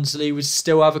 Barnsley would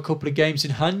still have a couple of games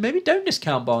in hand. Maybe don't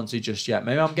discount Barnsley just yet.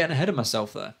 Maybe I'm getting ahead of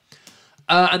myself there.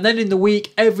 And then in the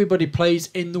week, everybody plays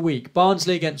in the week.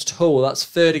 Barnsley against Hull, that's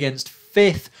 3rd against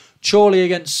 5th. Chorley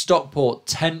against Stockport,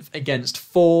 10th against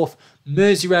 4th.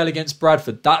 Merseyrail against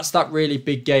Bradford, that's that really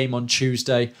big game on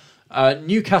Tuesday.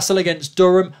 Newcastle against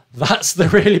Durham, that's the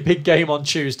really big game on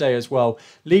Tuesday as well.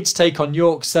 Leeds take on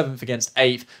York, 7th against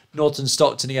 8th. Norton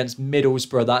Stockton against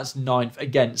Middlesbrough, that's 9th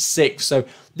against 6th. So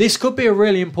this could be a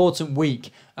really important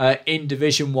week in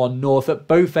Division 1 North at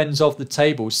both ends of the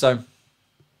table. So,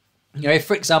 if,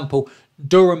 for example,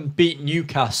 Durham beat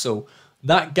Newcastle,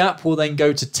 that gap will then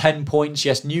go to 10 points.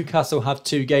 Yes, Newcastle have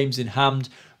 2 games in hand,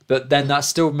 but then that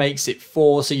still makes it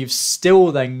 4. So you've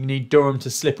still then need Durham to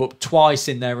slip up twice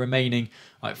in their remaining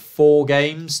 4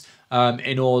 games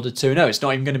in order to... No, it's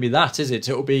not even going to be that, is it?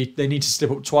 It'll be they need to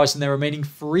slip up twice in their remaining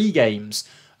 3 games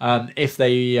if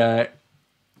they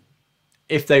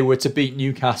were to beat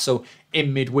Newcastle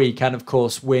in midweek and, of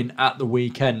course, win at the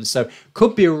weekend. So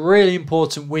could be a really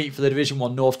important week for the Division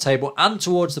 1 North table and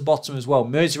towards the bottom as well.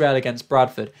 Merseyrail against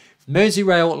Bradford. If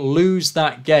Merseyrail lose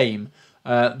that game,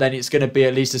 then it's going to be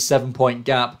at least a 7-point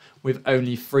gap with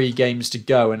only 3 games to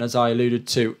go. And as I alluded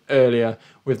to earlier,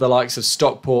 with the likes of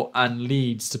Stockport and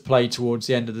Leeds to play towards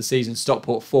the end of the season,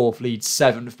 Stockport 4th, Leeds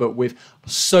 7th, but with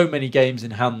so many games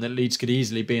in hand that Leeds could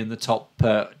easily be in the top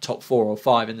 4 or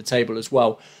 5 in the table as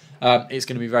well. It's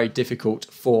going to be very difficult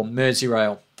for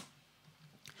Merseyrail.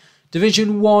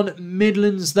 Division 1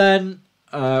 Midlands then.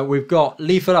 We've got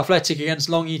Leaford Athletic against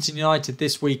Long Eaton United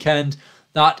this weekend.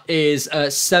 That is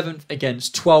 7th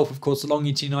against 12th. Of course, the Long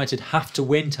Eaton United have to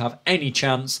win to have any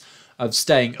chance of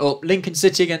staying up. Lincoln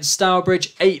City against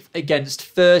Stourbridge, 8th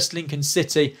against 1st. Lincoln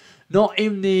City not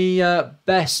in the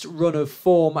best run of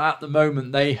form at the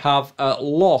moment. They have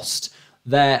lost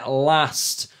their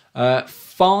last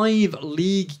 5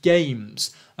 league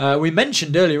games. We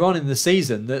mentioned earlier on in the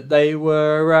season that they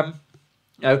were,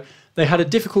 they had a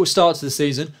difficult start to the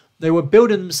season. They were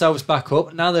building themselves back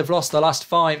up. Now they've lost the last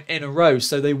 5 in a row.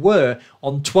 So they were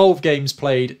on 12 games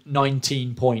played,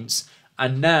 19 points.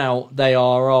 And now they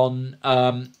are on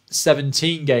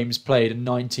 17 games played and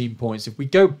 19 points. If we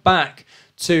go back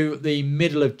to the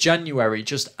middle of January,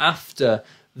 just after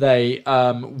they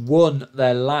won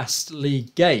their last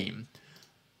league game,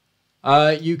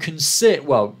 you can see,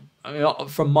 well,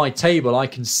 from my table, I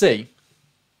can see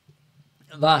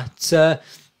that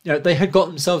they had got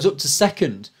themselves up to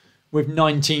second with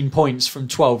 19 points from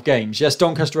 12 games. Yes,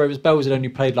 Doncaster Rovers Bells had only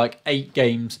played like 8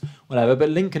 games, whatever, but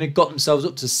Lincoln had got themselves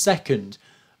up to second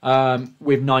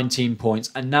with 19 points,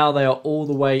 and now they are all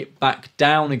the way back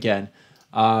down again.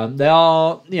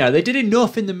 They did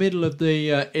enough in the middle of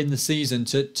the in the season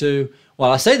to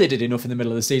well, I say they did enough in the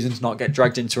middle of the season to not get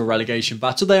dragged into a relegation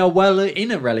battle. They are well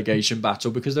in a relegation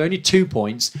battle because they're only 2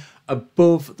 points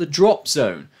above the drop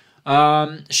zone.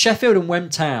 Sheffield and Wem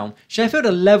Town. Sheffield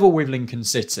are level with Lincoln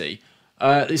City.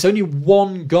 It's only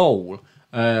 1 goal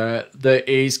that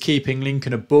is keeping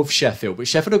Lincoln above Sheffield, but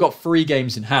Sheffield have got 3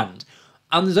 games in hand.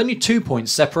 And there's only 2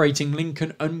 points separating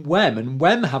Lincoln and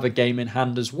Wem have a game in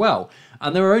hand as well.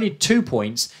 And there are only 2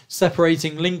 points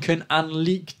separating Lincoln and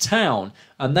Leek Town,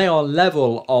 and they are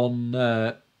level on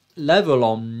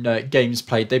games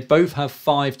played. They both have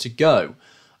 5 to go.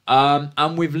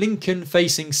 And with Lincoln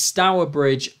facing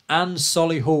Stourbridge and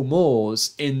Solihull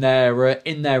Moors in their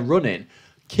running,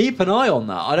 keep an eye on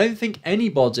that. I don't think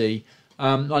anybody.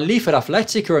 Leaford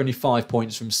Athletic are only 5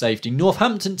 points from safety.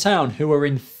 Northampton Town, who are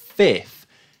in 5th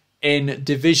in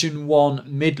Division 1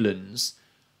 Midlands,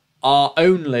 are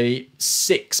only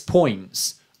 6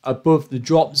 points above the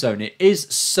drop zone. It is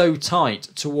so tight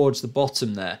towards the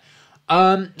bottom there.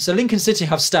 So Lincoln City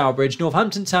have Stourbridge.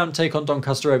 Northampton Town take on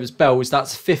Doncaster Rovers Bells.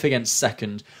 That's 5th against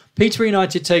 2nd. Peterborough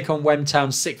United take on Wem Town,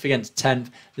 6th against 10th.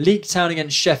 Leek Town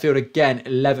against Sheffield again,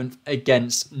 11th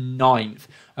against 9th.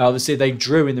 Obviously, they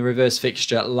drew in the reverse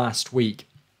fixture last week.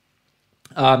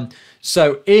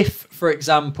 So if, for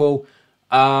example,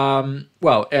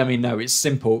 it's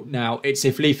simple now. It's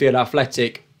if Leafield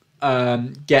Athletic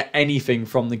get anything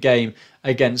from the game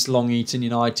against Long Eaton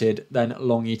United, then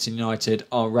Long Eaton United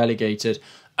are relegated.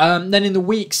 Then in the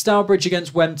week, Stourbridge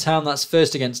against Wem Town, that's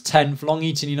 1st against 10th. Long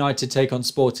Eaton United take on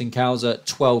Sporting Cowser,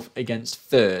 12th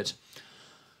against 3rd.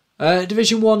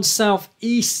 Division 1 South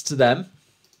East then.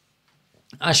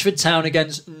 Ashford Town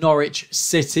against Norwich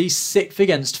City, 6th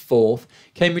against 4th.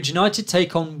 Cambridge United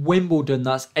take on Wimbledon,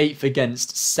 that's 8th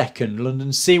against 2nd.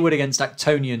 London Seaward against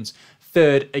Actonians,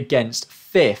 3rd against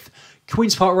 5th.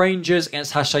 Queen's Park Rangers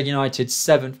against Hashtag United,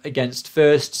 7th against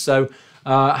 1st. So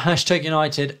Hashtag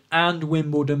United and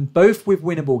Wimbledon, both with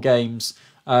winnable games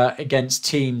against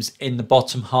teams in the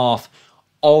bottom half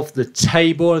of the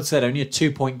table. As I said, only a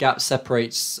 2-point gap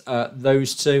separates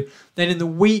those two. Then in the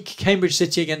week, Cambridge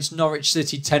City against Norwich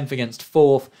City, 10th against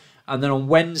 4th. And then on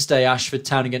Wednesday, Ashford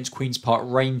Town against Queen's Park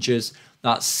Rangers.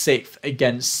 That's 6th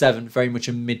against 7th. Very much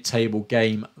a mid-table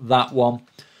game, that one.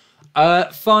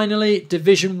 Finally,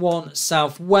 Division 1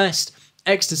 South West.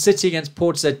 Exeter City against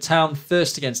Portishead Town,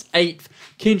 1st against 8th.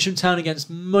 Keynsham Town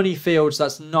against Moneyfields,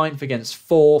 that's 9th against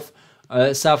 4th.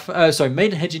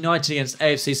 Maidenhead United against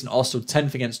AFC St Austell,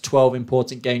 10th against 12.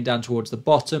 Important game down towards the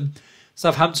bottom.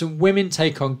 Southampton Women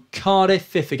take on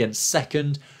Cardiff, 5th against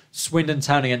 2nd. Swindon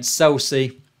Town against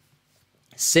Chelsea,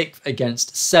 6th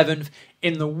against 7th.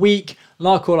 In the week,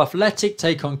 Larkhall Athletic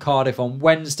take on Cardiff on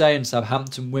Wednesday, and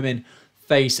Southampton Women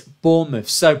face Bournemouth.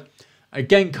 So,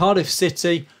 again, Cardiff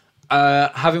City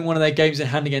having one of their games in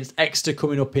hand against Exeter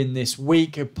coming up in this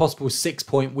week, a possible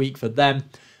 6-point week for them.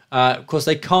 Of course,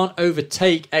 they can't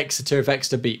overtake Exeter if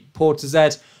Exeter beat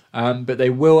Portishead, but they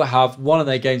will have one of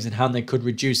their games in hand. They could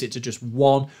reduce it to just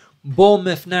 1.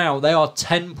 Bournemouth now, they are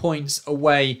 10 points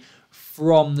away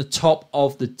from the top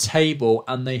of the table,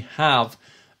 and they have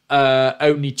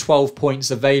only 12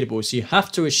 points available. So you have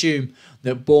to assume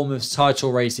that Bournemouth's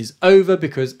title race is over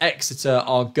because Exeter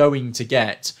are going to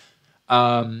get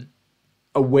a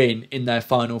win in their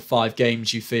final 5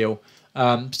 games, you feel,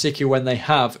 particularly when they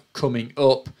have coming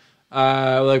up.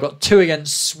 They've got 2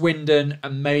 against Swindon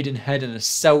and Maidenhead and a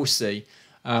Chelsea.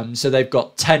 So they've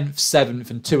got 10th, 7th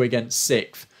and 2 against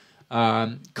 6th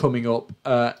coming up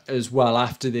as well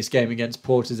after this game against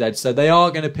Portishead. So they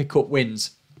are going to pick up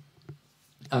wins.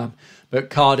 But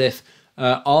Cardiff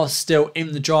are still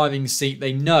in the driving seat.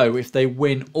 They know if they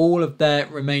win all of their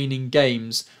remaining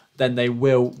games, then they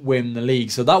will win the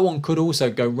league. So that one could also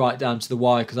go right down to the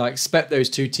wire because I expect those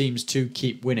 2 teams to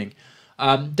keep winning.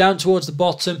 Down towards the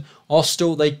bottom,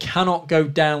 Austell, they cannot go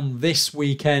down this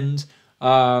weekend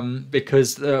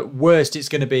because the worst it's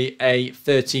going to be a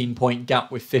 13-point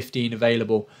gap with 15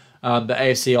 available. But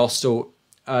AFC Austell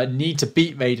need to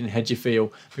beat Maidenhead, you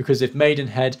feel? Because if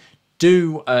Maidenhead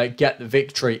do get the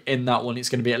victory in that one, it's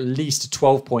going to be at least a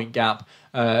 12-point gap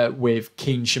with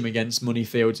Keynsham against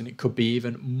Moneyfields, and it could be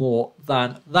even more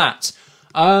than that.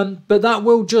 But that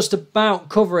will just about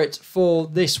cover it for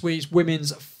this week's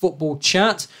Women's Football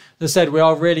Chat. As I said, we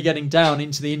are really getting down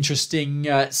into the interesting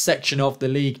section of the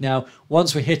league now.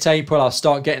 Once we hit April, I'll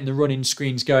start getting the running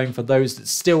screens going for those that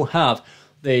still have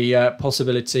the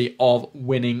possibility of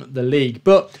winning the league.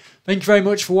 But thank you very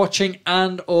much for watching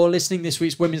and or listening this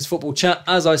week's Women's Football Chat.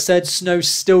 As I said, snow's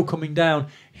still coming down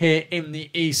here in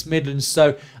the East Midlands,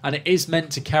 and it is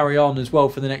meant to carry on as well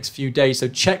for the next few days. So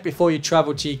check before you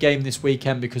travel to your game this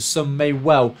weekend, because some may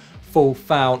well fall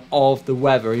foul of the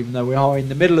weather. Even though we are in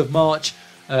the middle of March,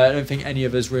 I don't think any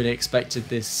of us really expected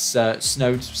this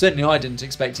snow. Certainly I didn't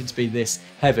expect it to be this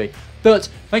heavy. But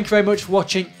thank you very much for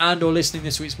watching and or listening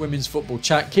this week's Women's Football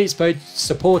Chat. Keep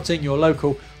supporting your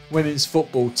local women's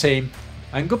football team,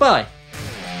 and goodbye.